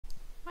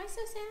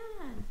so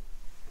sad?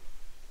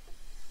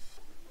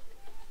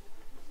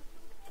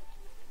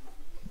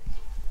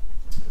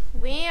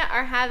 We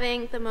are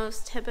having the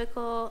most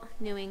typical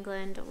New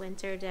England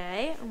winter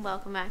day.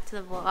 Welcome back to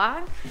the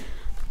vlog.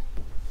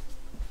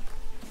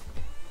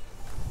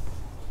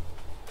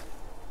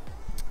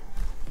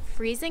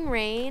 Freezing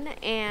rain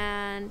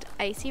and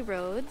icy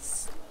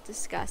roads.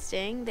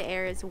 Disgusting. The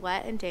air is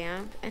wet and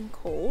damp and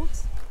cold.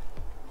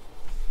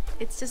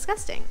 It's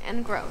disgusting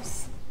and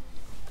gross.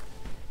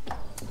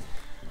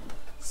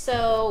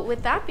 So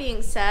with that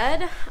being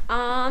said,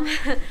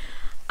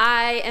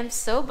 I am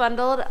so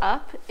bundled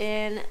up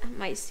in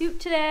my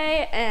suit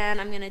today, and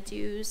I'm gonna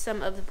do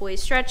some of the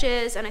boys'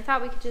 stretches, and I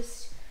thought we could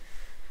just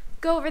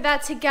go over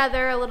that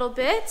together a little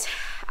bit.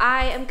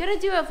 I am gonna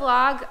do a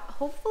vlog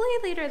hopefully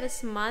later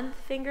this month,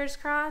 fingers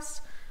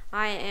crossed.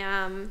 I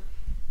am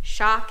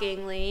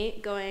shockingly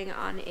going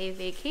on a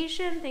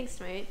vacation thanks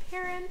to my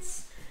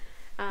parents,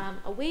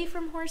 away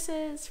from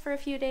horses for a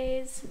few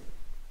days.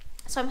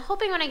 So I'm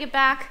hoping when I get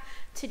back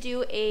to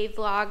do a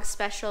vlog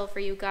special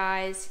for you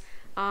guys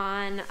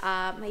on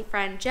my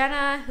friend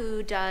Jenna,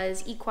 who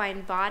does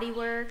equine body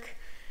work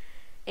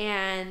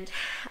and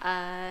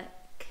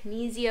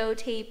kinesio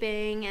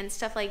taping and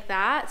stuff like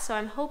that. So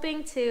I'm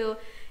hoping to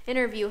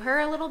interview her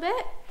a little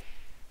bit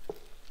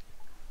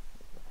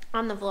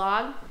on the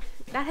vlog.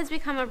 That has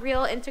become a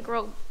real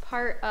integral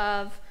part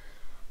of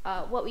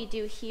what we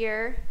do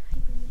here.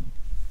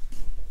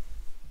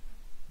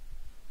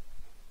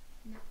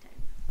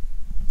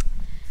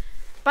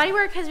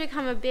 Bodywork has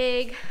become a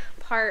big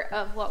part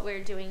of what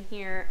we're doing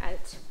here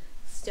at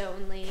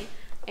Stoneleigh,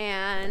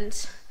 and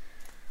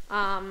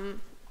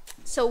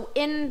so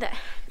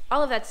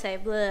all of that to say,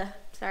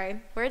 sorry,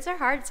 words are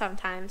hard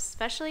sometimes,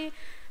 especially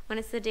when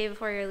it's the day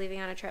before you're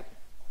leaving on a trip.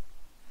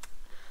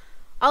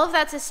 All of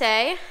that to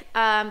say,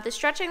 the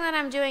stretching that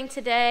I'm doing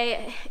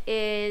today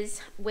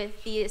is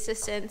with the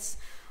assistance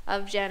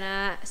of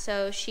Jenna.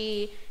 So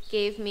she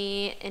gave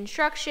me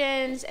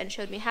instructions and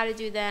showed me how to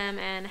do them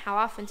and how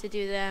often to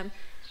do them.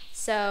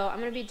 So I'm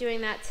going to be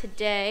doing that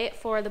today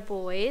for the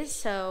boys,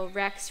 so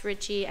Rex,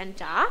 Richie, and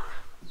Dop.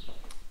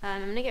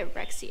 I'm going to get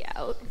Rexy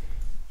out.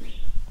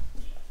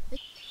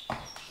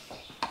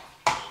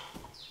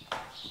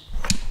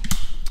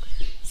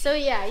 So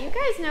yeah, you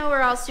guys know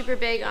we're all super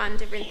big on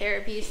different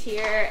therapies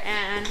here,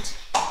 and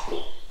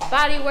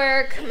body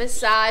work,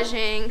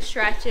 massaging,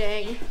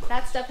 stretching,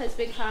 that stuff has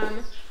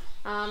become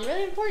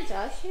really important to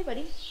us. Hey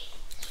buddy.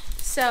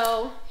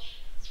 So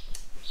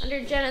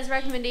under Jenna's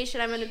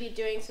recommendation, I'm going to be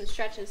doing some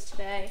stretches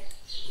today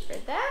for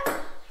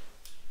that,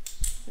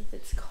 since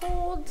it's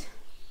cold.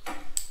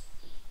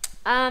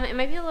 It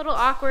might be a little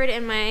awkward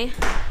in my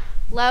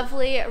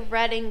lovely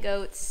red and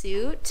goat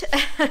suit.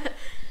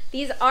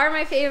 These are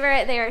my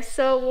favorite. They are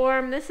so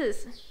warm. This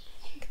is,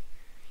 I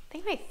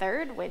think my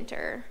third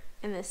winter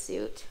in this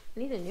suit.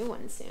 I need a new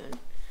one soon.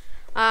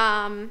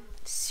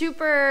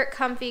 Super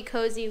comfy,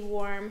 cozy,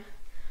 warm.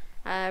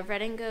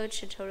 Red and Goat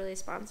should totally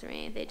sponsor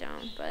me. They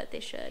don't, but they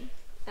should.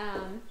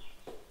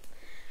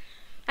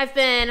 I've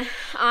been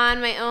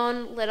on my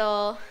own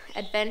little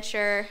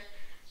adventure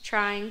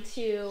trying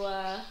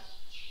to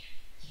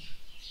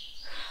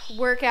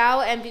work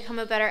out and become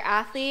a better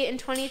athlete in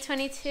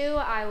 2022.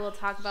 I will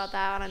talk about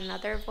that on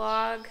another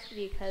vlog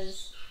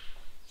because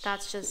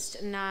that's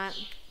just not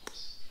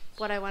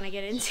what I want to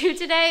get into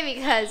today,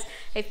 because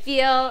I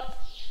feel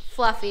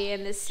fluffy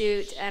in this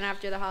suit and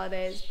after the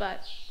holidays.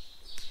 But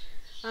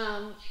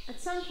at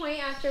some point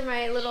after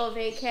my little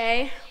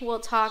vacay, we'll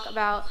talk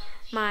about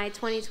my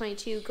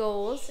 2022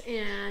 goals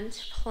and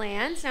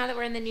plans now that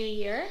we're in the new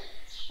year,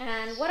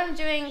 and what I'm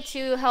doing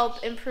to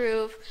help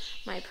improve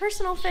my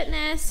personal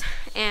fitness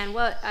and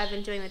what I've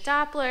been doing with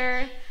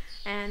Doppler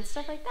and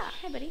stuff like that.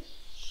 Hi, buddy.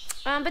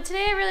 But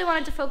today I really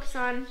wanted to focus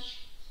on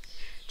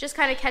just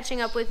kind of catching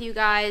up with you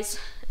guys.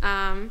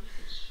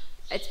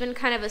 It's been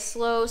kind of a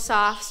slow,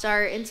 soft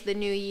start into the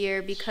new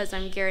year because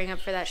I'm gearing up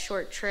for that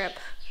short trip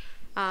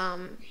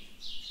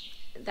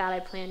that I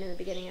planned in the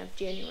beginning of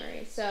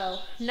January. So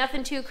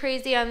nothing too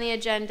crazy on the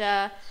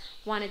agenda.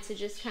 Wanted to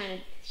just kind of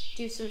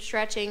do some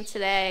stretching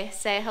today,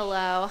 say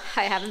hello.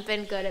 I haven't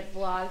been good at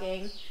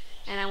vlogging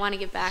and I want to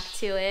get back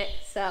to it.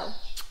 So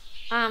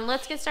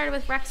let's get started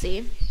with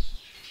Rexy.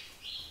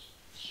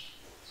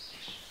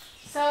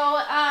 So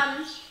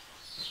I'm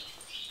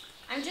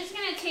just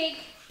going to take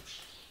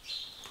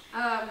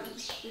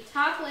the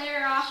top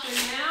layer off for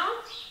now.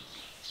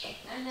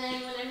 And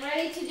then when I'm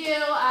ready to do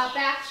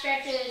back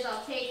stretches,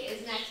 I'll take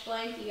his next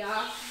blankie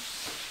off.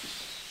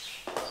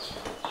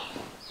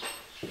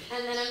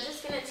 And then I'm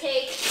just going to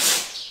take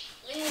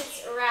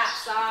these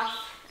wraps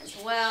off as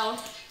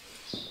well.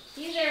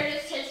 These are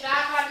just his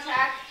back on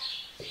track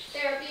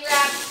therapy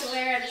wraps to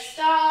wear in the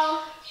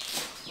stall,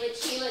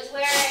 which he was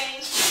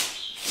wearing.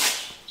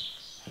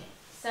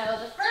 So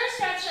the first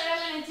stretch that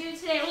I'm going to do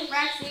today with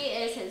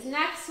Rexy is his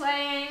neck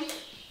swaying.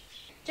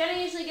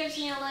 Jenna usually gives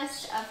me a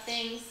list of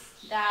things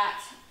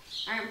that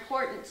are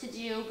important to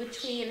do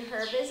between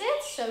her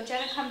visits. So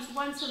Jenna comes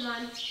once a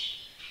month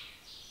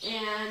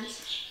and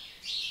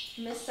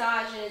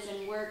massages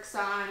and works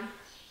on.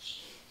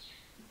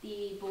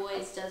 The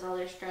boys does all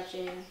their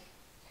stretching,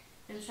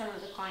 and some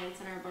of the clients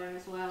in our barn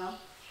as well.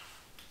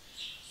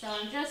 So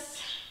I'm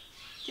just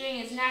doing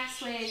his neck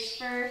sways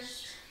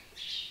first.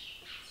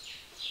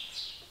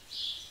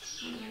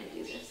 I'm going to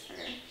do this for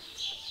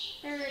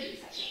 30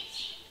 seconds.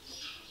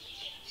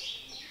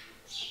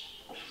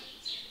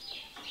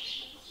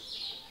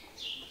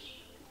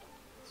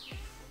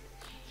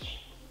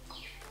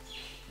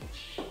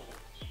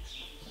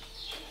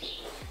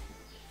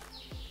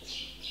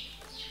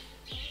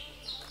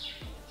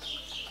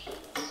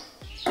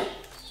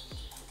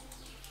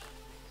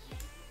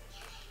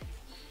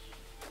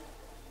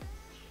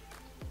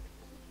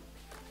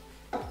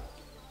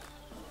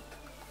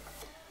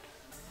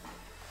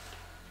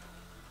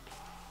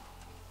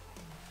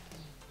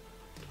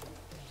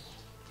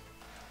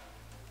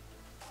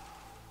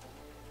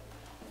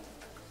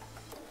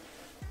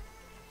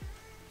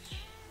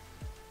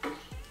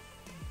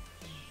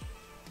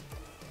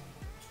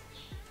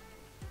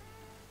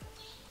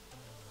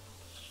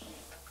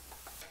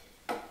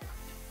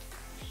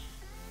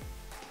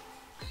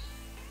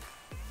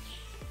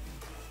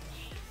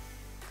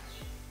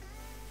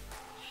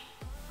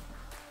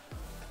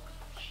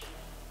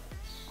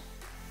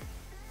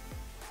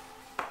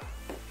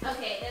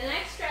 Okay, the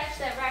next stretch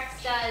that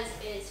Rex does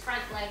is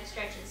front leg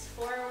stretches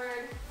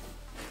forward.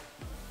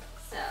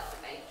 So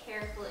I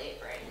carefully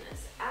bring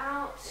this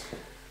out.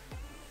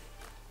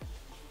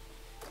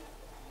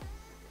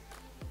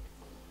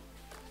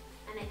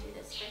 And I do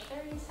this for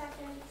 30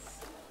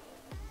 seconds.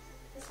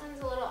 This one's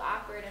a little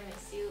awkward in my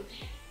suit.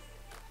 It's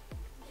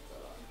a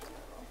little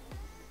uncomfortable.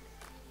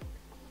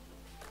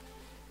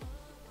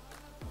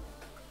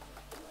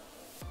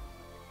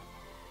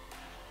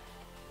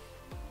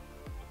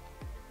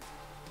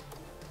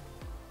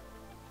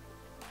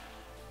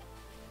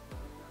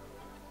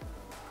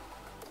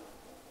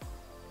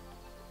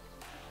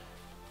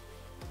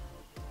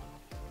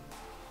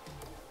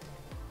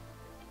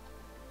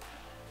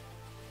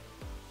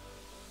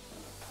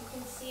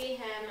 See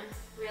him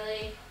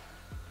really,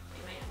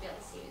 you might not be able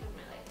to see me with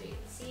my leg, but you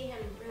can see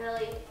him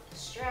really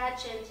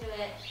stretch into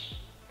it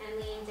and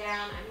lean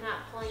down. I'm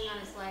not pulling on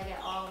his leg at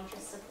all, I'm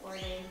just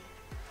supporting,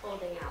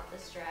 holding out the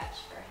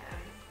stretch for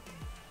him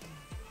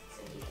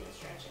so he can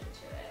stretch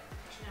into it.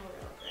 Actually, now we're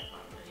going to grip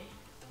on my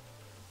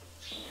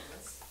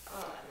hands.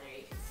 Oh, and there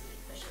you can see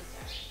he pushes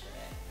down into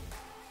it.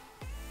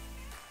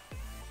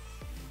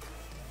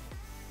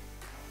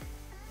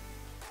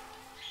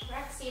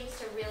 Rex seems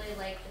to really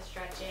like the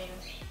stretching.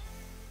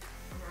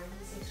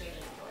 He seems to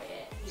really enjoy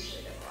it. He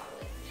usually does a lot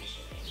of like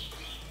conditioning.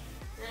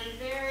 And I'm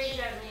very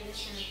gently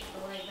just going to put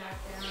the leg back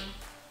down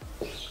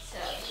so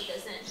he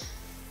doesn't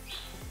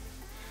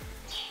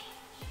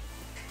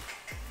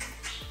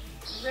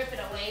rip it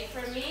away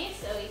from me,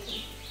 so he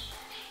can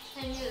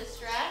continue the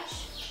stretch.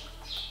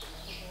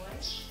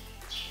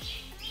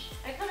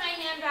 I put my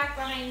hand back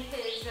behind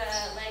his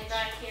leg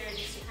back here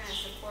just to kind of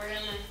support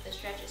him if the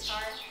stretch is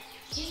hard.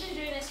 He's been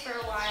doing this for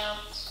a while.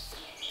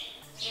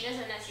 He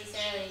doesn't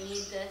necessarily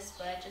need this,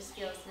 but it just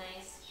feels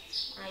nice.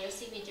 You'll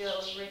see me do it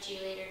with Richie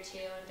later too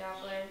on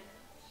Doppler.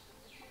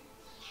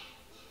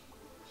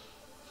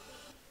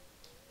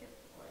 Good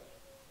boy.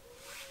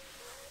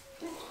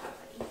 Good job,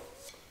 buddy.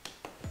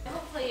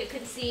 Hopefully you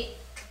can see.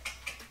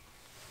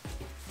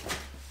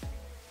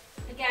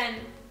 Again,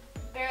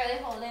 barely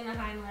holding the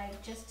hind leg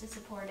just to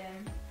support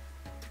him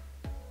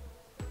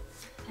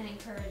and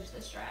encourage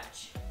the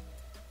stretch.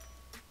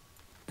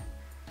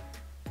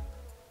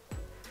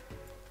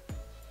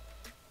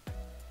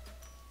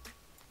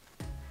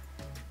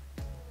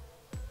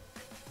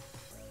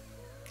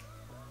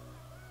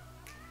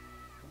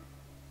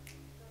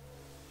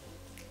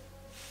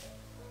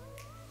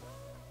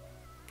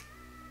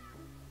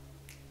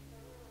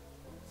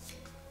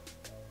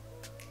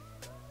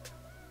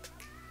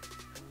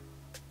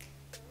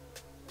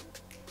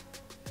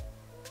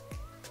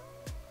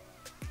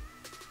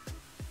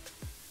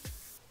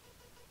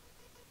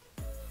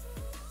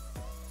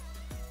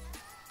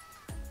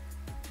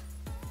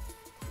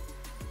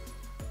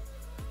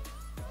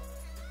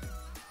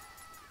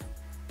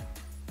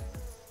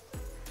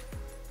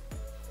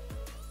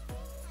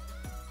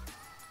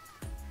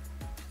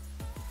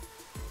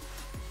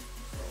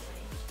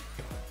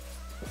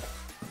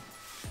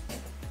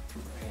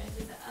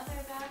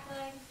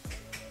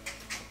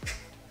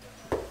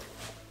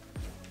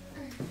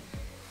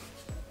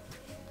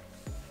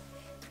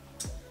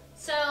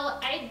 So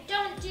I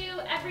don't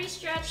do every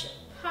stretch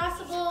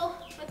possible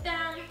with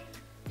them.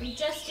 I'm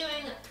just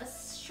doing a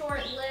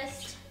short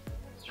list,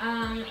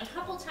 a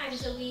couple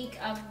times a week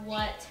of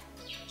what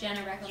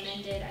Jenna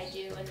recommended I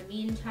do in the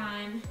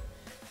meantime,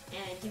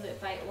 and I do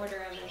it by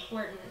order of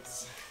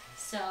importance.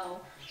 So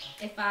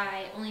if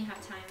I only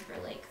have time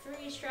for like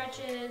 3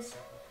 stretches,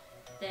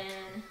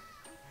 then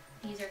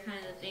these are kind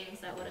of the things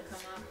that would have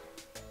come up.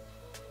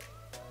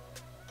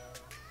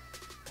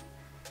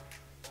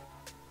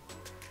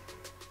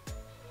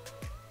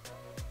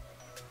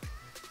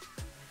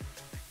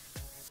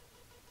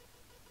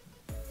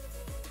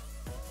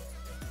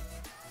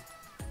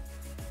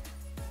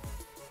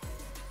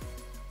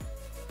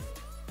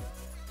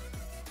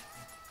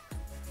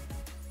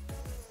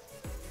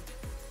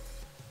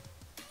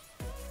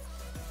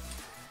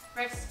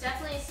 Rex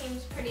definitely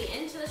seems pretty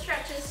into the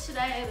stretches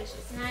today, which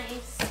is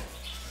nice.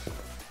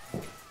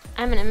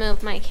 I'm gonna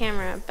move my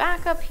camera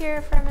back up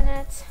here for a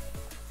minute.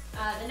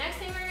 The next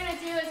thing we're gonna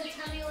do is a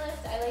tummy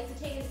lift. I like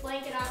to take his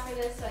blanket off for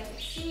this so I can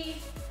see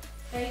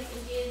that he's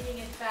engaging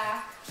his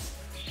back.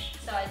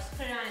 So I just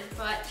put it on his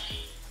butt,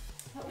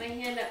 put my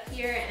hand up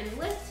here and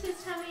lift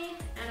his tummy,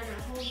 and I'm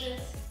gonna hold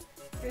this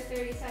for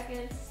 30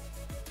 seconds.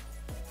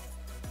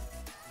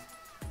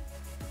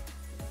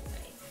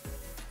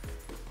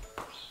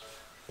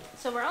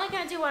 So we're only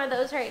gonna do one of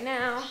those right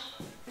now.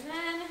 And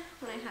then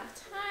when I have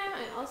time,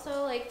 I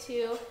also like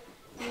to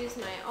use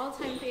my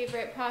all-time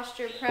favorite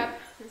posture prep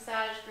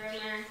massage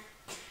groomer.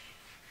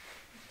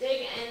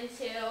 Dig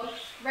into,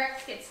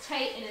 Rex gets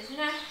tight in his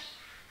neck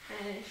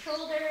and his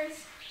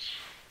shoulders.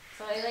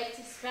 So I like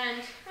to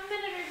spend a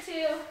minute or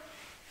two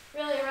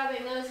really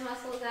rubbing those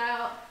muscles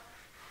out.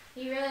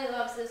 He really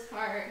loves this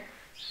part.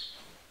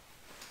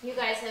 You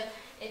guys have,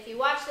 if you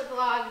watch the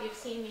vlog, you've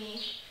seen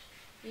me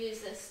use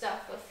this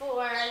stuff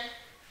before.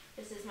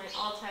 This is my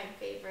all-time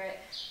favorite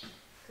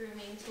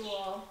grooming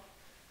tool.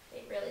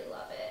 They really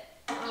love it.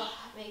 Oh,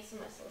 it makes the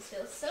muscles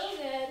feel so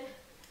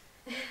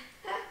good.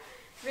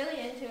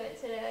 Really into it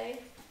today.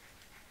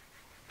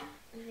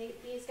 And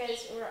these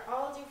guys were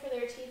all due for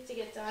their teeth to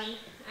get done.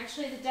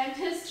 Actually, the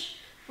dentist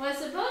was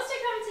supposed to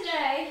come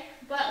today,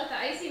 but with the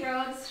icy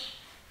roads,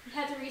 we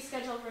had to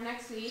reschedule for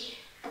next week.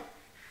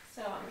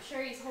 So I'm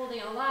sure he's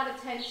holding a lot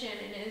of tension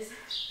in his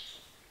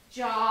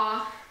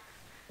jaw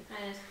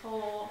and his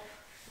whole,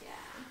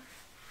 yeah.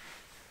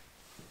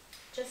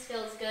 Just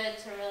feels good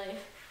to really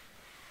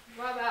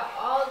rub out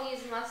all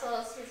these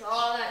muscles, because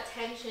all that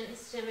tension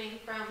stemming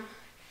from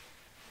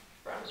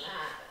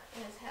that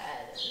in his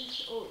head.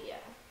 And, oh yeah.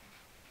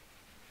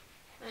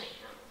 I know.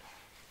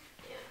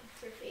 Yeah,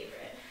 it's her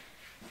favorite.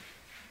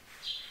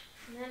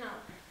 And then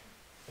I'll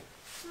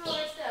move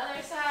over to the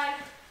other side.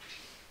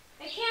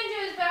 I can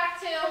do his back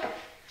too.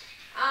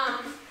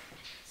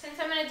 Since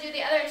I'm going to do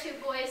the other two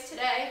boys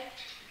today,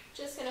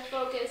 just going to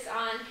focus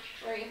on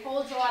where he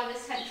holds a lot of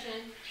his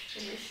tension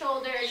in his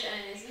shoulders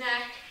and in his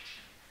neck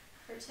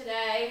for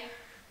today.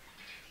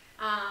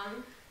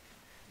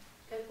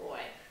 Good boy.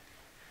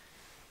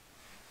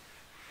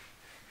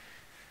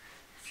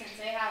 Since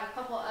I have a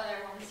couple other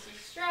ones to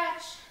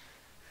stretch.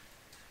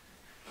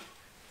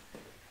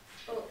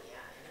 Oh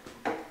yeah,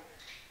 I know.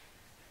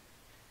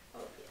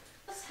 Oh yeah.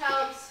 This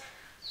helps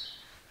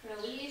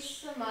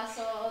release the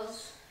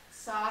muscles,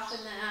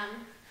 soften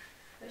them.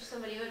 Wish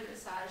somebody would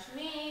massage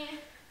me.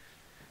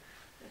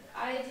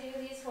 I do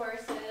these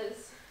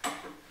horses.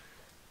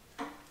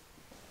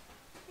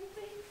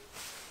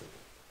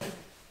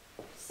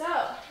 So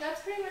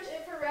that's pretty much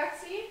it for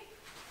Rexy.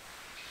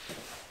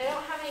 I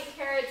don't have any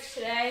carrots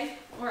today,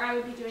 or I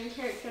would be doing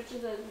carrot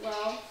stretches as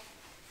well.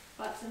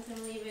 But since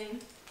I'm leaving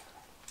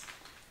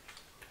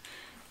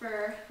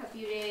for a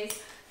few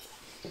days,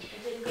 I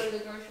didn't go to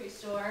the grocery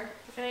store.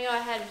 I'm gonna go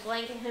ahead and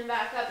blanket him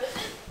back up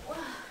and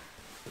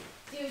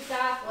do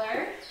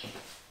Doppler.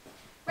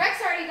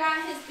 Rex already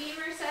got his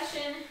Beamer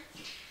session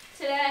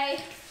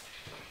today,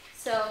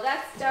 so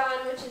that's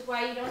done, which is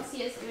why you don't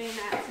see us doing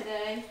that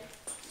today.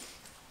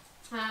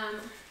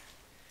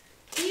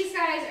 These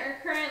guys are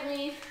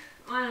currently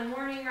on a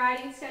morning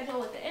riding schedule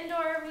with the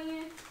indoor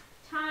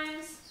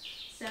times,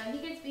 so he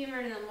gets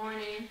Beamered in the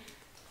morning,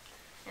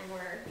 and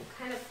we're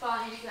kind of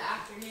falling into the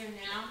afternoon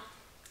now.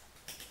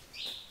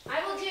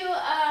 I will do,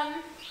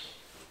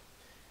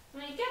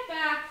 when I get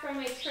back from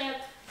my trip,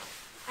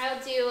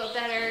 I'll do a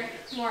better,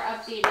 more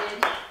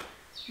updated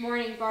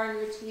morning barn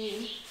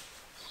routine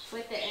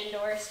with the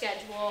indoor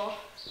schedule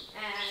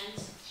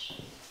and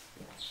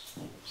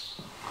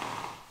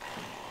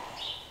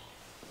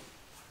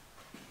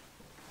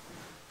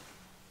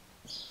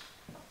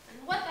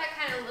what that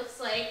kind of looks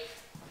like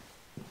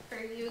for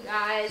you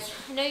guys.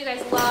 I know you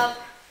guys love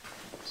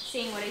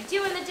seeing what I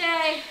do in the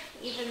day,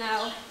 even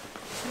though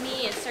to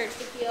me it starts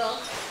to feel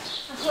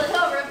a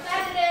little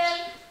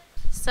repetitive.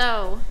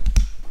 So,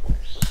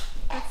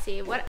 let's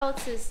see, what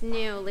else is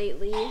new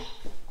lately?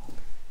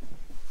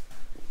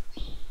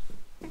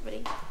 Here,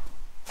 buddy.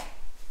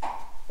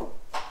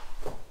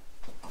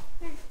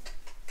 Here.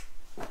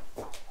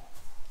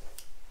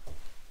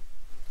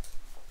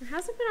 There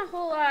hasn't been a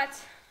whole lot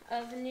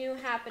of new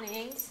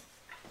happenings.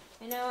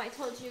 I know I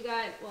told you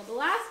guys, well, the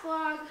last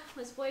vlog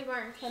was Boy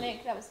Barn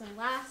Clinic. That was my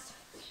last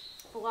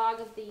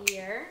vlog of the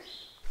year.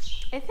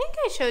 I think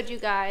I showed you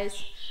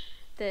guys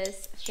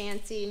this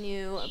fancy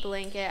new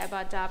blanket I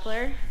bought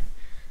Doppler.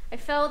 I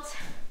felt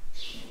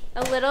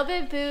a little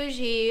bit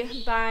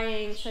bougie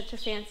buying such a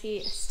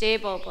fancy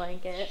stable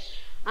blanket,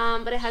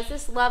 but it has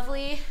this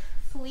lovely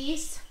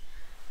fleece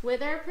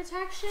wither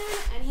protection,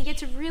 and he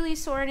gets really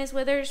sore in his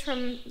withers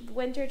from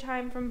winter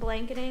time from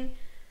blanketing.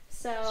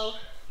 So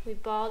we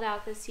balled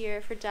out this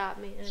year for Dot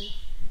Man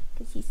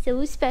because he's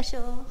so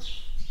special,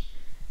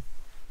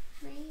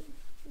 right?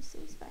 He's so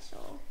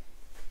special.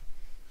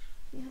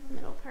 We have a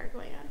middle part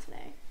going on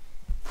today.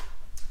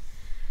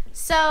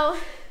 So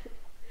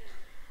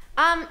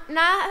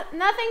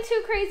Nothing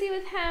too crazy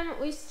with him.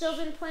 We've still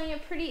been playing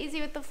it pretty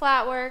easy with the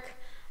flat work.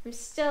 I'm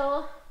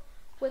still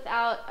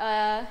without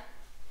a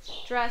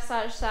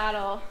dressage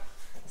saddle,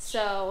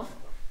 so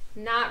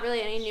not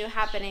really any new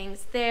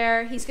happenings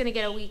there. He's gonna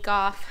get a week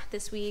off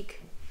this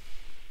week,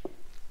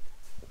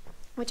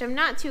 which I'm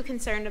not too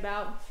concerned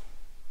about.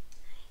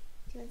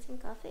 Do you want some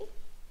coffee?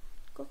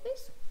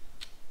 Coffees?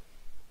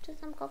 Just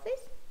some coffees?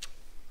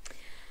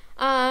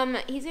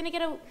 He's gonna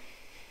get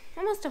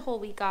almost a whole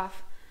week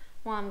off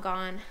while I'm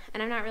gone,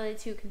 and I'm not really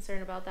too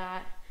concerned about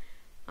that.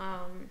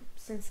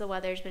 Since the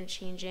weather's been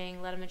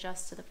changing, let him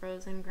adjust to the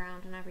frozen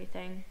ground and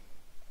everything.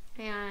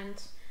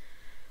 And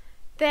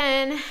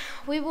then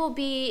we will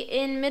be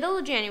in middle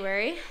of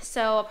January,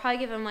 so I'll probably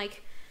give him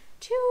like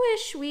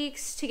 2-ish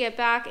weeks to get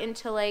back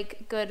into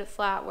like good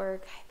flat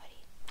work. Hi,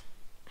 buddy.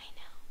 I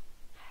know.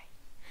 Hi.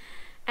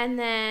 And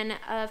then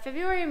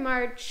February,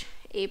 March,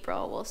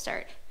 April, we'll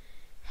start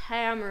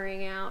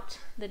hammering out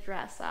the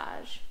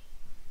dressage.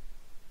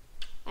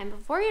 And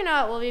before you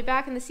know it, we'll be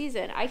back in the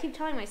season. I keep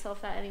telling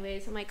myself that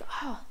anyways. I'm like,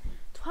 oh,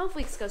 12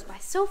 weeks goes by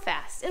so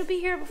fast. It'll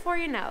be here before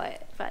you know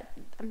it. But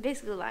I'm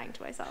basically lying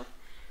to myself.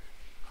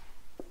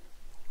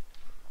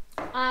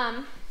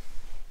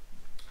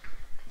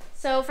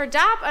 So for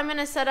Dop, I'm going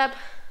to set up,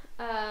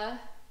 I'm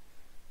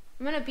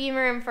going to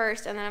beamer him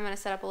first, and then I'm going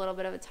to set up a little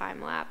bit of a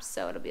time lapse.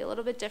 So it'll be a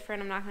little bit different.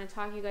 I'm not going to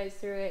talk you guys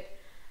through it.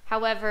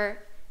 However,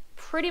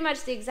 pretty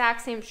much the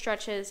exact same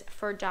stretches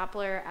for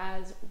Doppler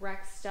as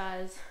Rex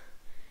does.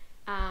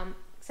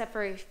 Except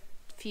for a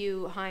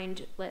few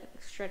hind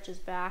stretches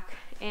back,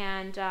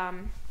 and I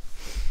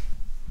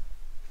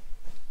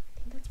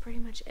think that's pretty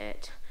much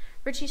it.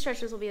 Richie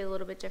stretches will be a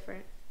little bit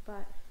different,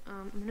 but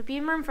I'm gonna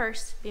beamer him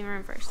first.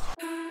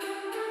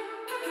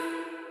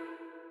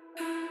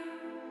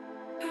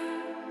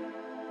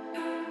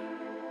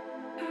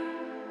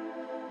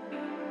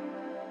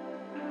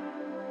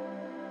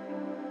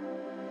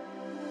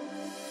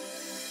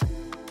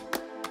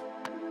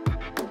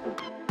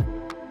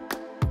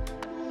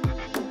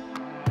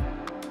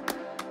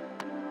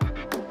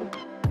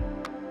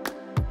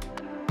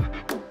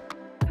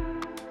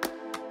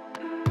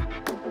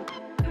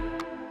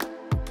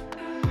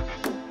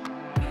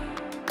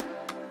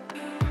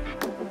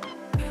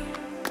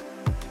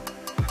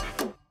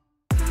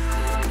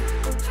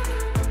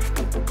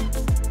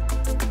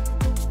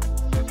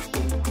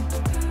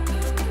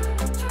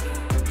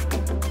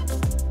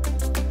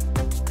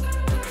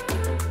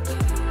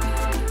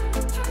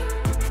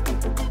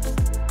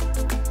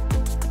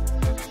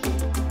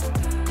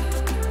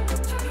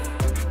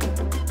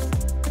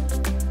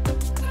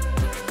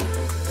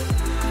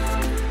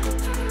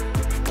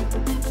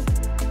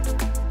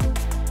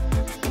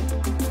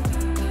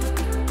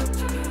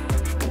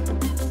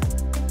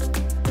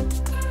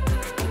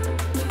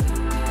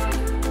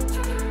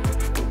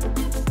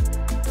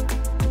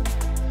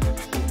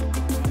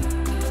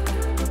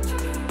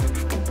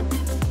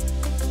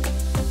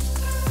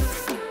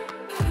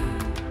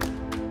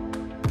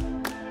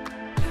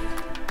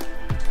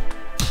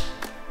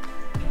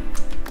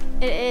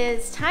 It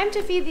is time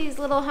to feed these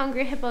little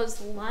hungry hippos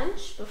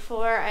lunch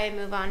before I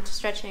move on to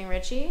stretching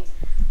Richie.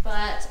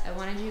 But I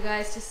wanted you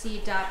guys to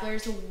see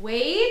Doppler's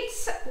weight.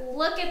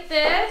 Look at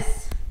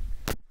this.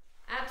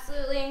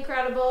 Absolutely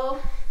incredible.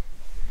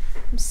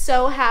 I'm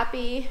so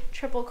happy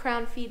Triple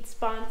Crown Feed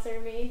sponsor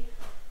me.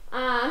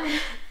 I've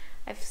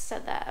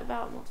said that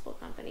about multiple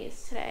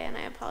companies today, and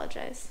I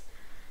apologize.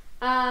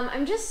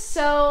 I'm just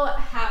so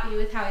happy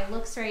with how he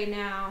looks right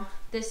now.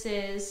 This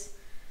is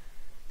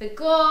the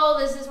goal.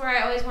 This is where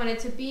I always wanted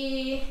to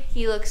be.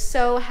 He looks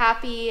so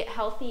happy,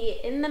 healthy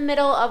in the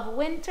middle of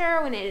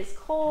winter when it is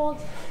cold,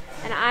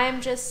 and I'm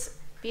just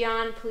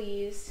beyond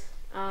pleased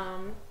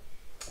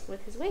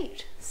with his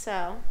weight.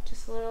 So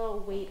just a little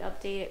weight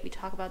update. We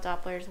talk about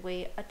Doppler's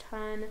weight a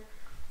ton,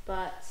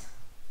 but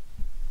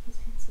he's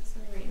being so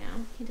silly right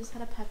now. He just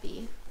had a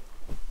puppy.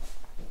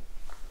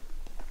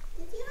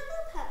 Did you have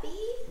a puppy?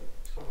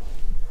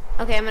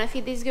 Okay, I'm gonna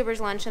feed these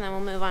goobers lunch and then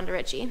we'll move on to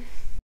Richie.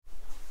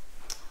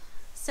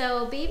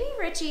 So baby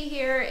Richie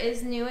here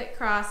is new at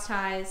cross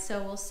ties,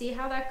 so we'll see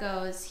how that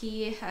goes.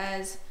 He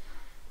has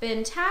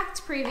been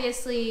tacked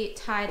previously,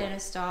 tied in a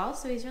stall,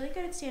 so he's really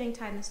good at standing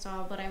tied in the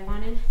stall, but I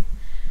wanted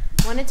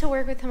to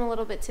work with him a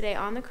little bit today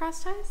on the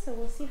cross ties, so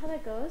we'll see how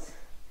that goes.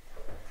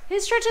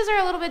 His stretches are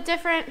a little bit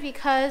different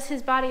because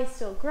his body is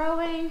still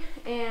growing,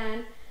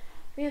 and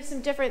we have some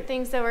different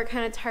things that we're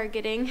kind of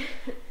targeting.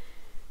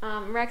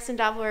 Rex and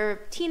Doppler are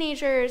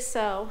teenagers,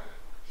 so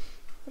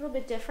a little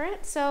bit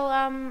different. So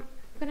I'm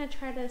gonna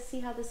try to see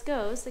how this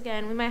goes.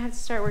 Again, we might have to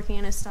start working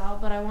in a stall,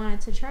 but I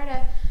wanted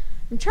to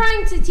I'm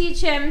trying to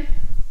teach him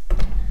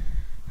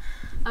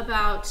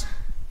about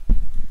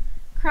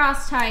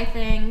cross tie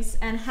things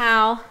and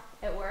how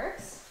it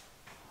works.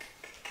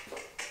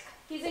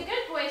 He's a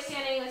good boy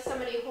standing with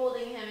somebody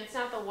holding him. It's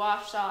not the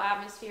wash stall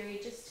atmosphere. He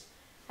just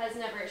has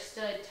never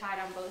stood tied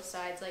on both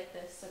sides like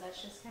this, so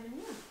that's just kind of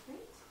new, right?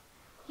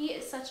 He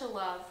is such a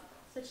love,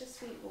 such a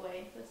sweet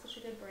boy with such a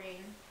good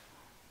brain.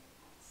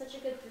 Such a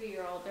good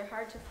 3-year-old. They're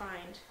hard to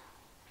find.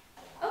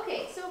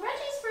 Okay, so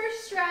Reggie's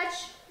first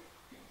stretch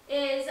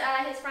is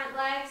his front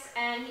legs,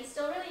 and he's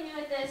still really new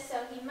at this,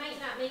 so he might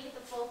not make it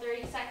the full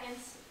 30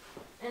 seconds,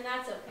 and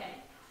that's okay.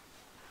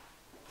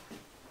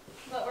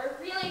 But we're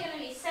really going to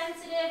be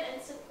sensitive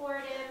and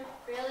supportive,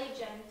 really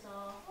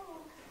gentle.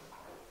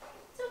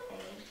 It's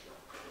okay.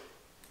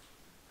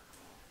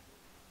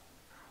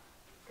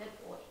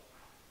 Good boy.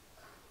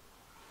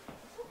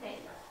 It's okay.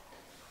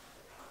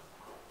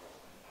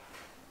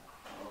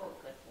 Oh,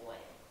 good boy.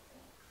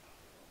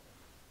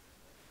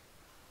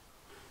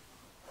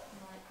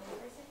 Let go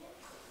for a second.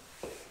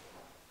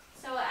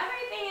 So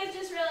everything is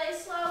just really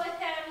slow with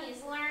him.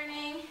 He's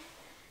learning,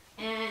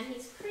 and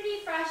he's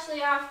pretty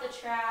freshly off the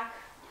track.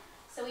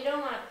 So we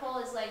don't want to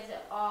pull his legs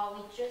at all.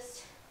 We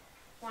just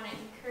want to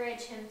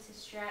encourage him to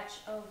stretch.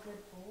 Oh, good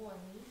boy.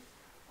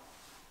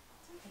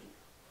 It's okay.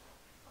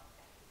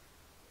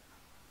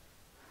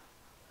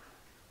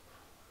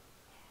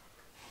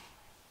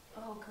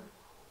 Oh, good.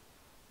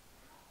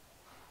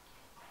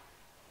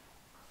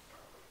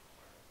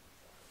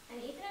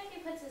 And even if he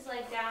puts his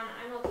leg down,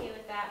 I'm okay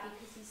with that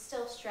because he's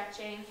still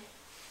stretching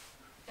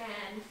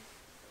and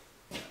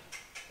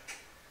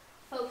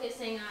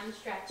focusing on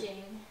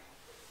stretching.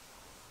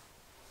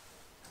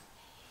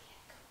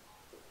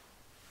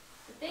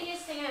 The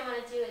biggest thing I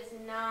want to do is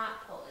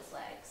not pull his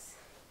legs.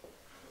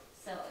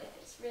 So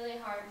if it's really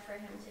hard for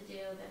him to do,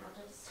 then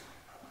I'll just...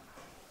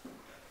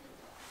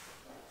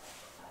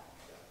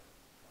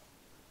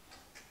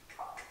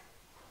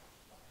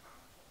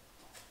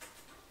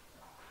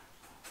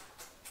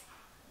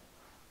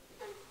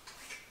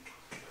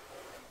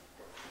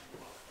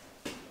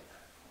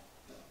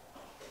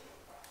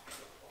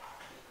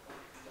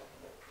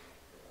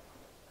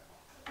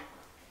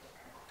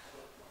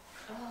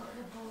 Oh,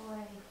 good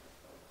boy.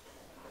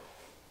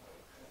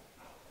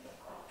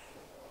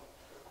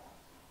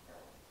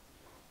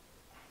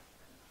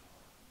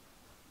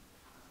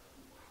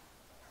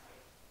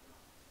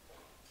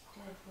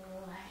 Good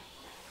boy.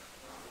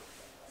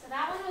 So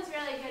that one was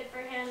really good for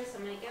him, so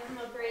I'm going to give him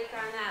a break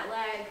on that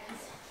leg.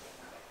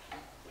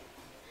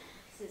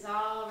 This is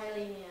all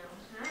really new.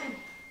 Hi.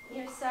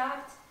 You have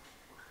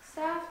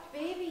soft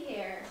baby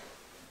hair.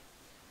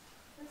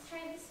 Let's try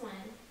this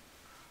one.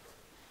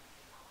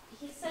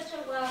 He's such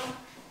a well-mannered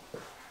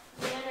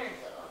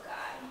little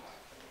guy.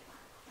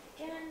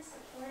 Again,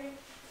 supportive.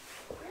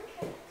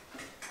 Okay.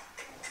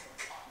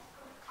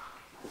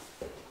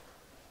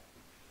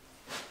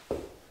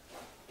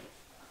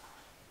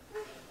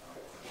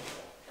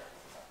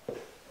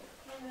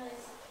 I'm really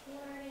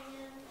supporting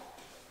him.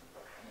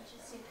 I'm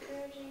just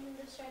encouraging him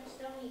to stretch.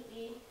 Don't eat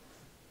me.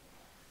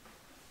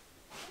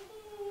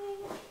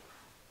 Okay.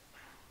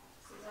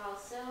 This is all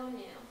so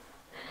new.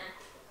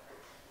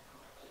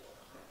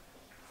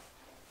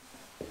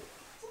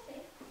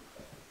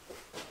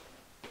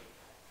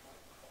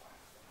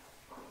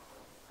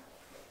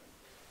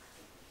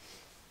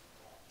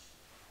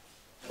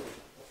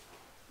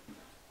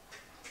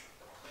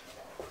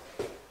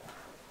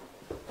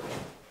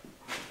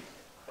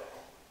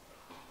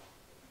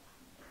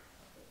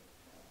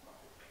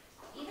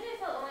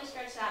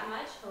 That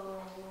much.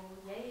 Oh,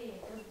 yay,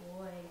 good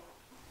boy.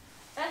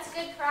 That's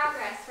good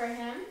progress for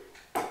him.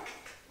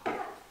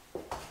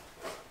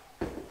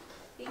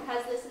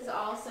 Because this is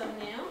also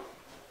new.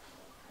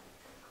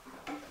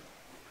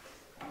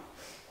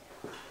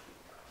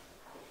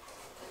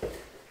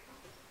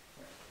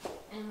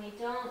 And we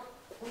don't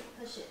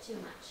push it too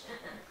much. No.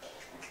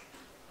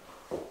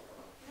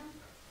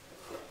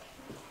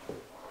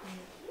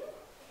 Thank you.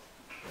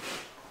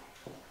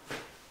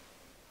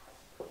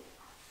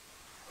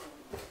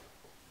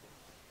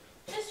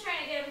 Just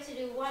trying to get him to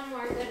do one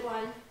more good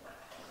one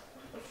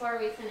before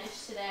we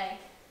finish today.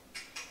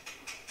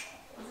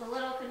 He's a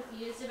little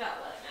confused about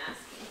what I'm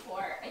asking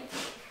for, I think.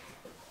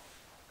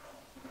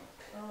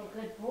 Oh,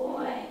 good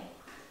boy.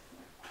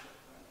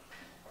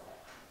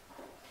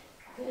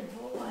 Good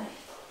boy.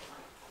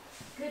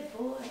 Good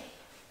boy.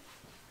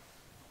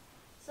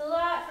 It's a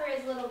lot for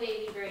his little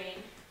baby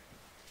brain.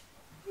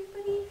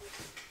 Everybody.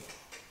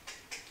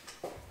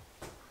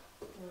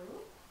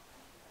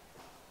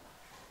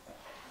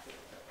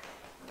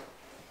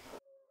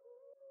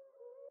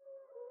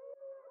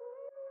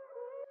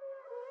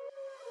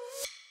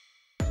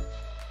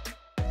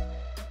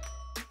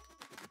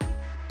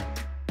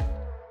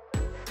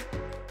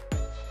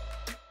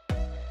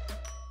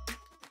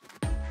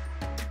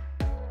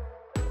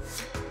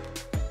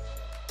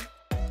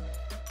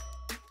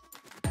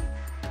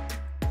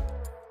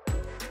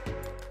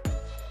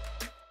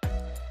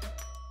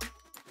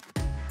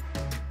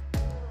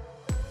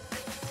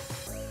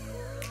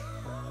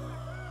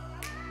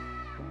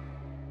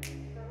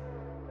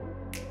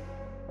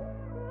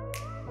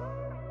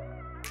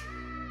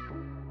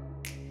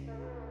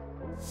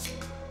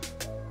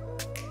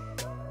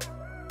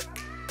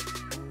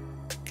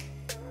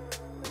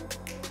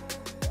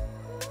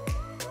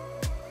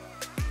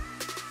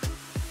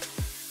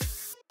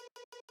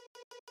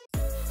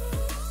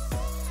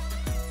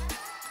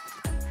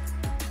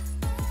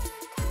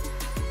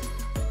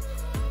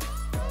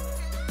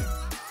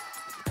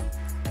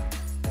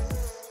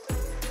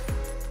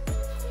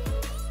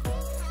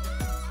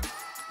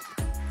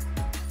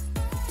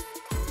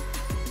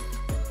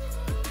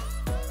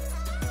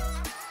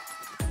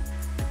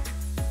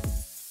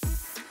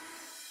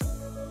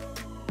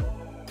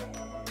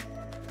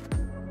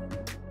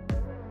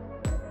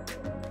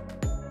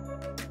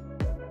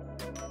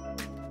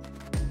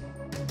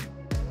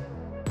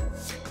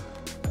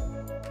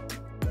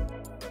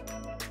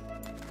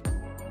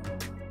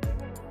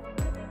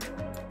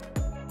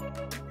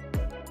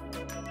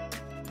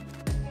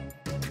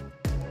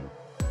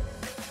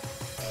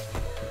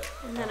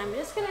 then I'm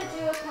just gonna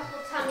do a couple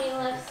tummy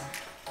lifts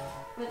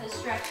with a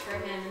stretch for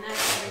him, and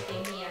that's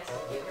everything he has to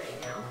do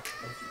right now.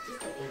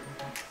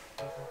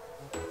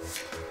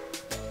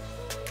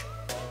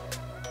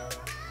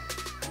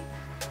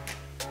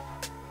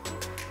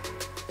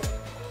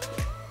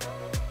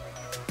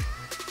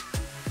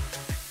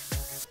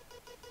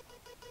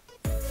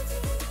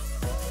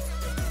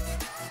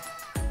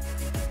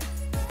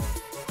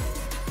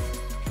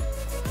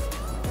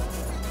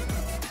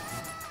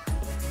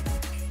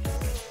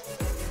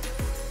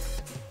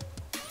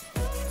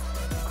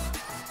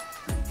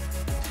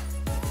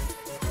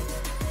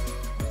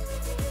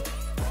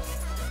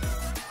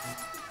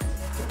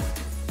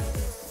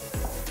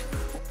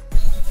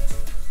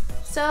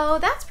 So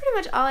that's pretty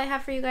much all I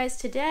have for you guys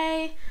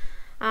today.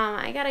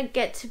 I gotta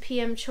get to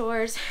PM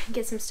chores,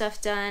 get some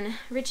stuff done.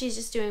 Richie's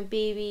just doing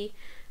baby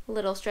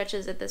little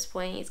stretches at this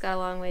point. He's got a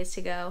long ways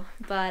to go.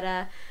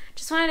 But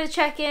just wanted to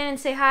check in and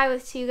say hi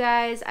to you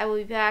guys. I will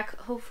be back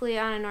hopefully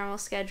on a normal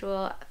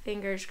schedule.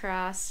 Fingers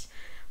crossed.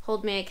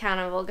 Hold me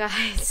accountable,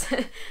 guys.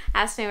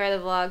 Ask me where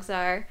the vlogs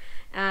are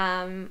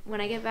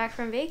when I get back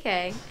from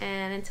vacay.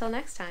 And until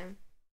next time.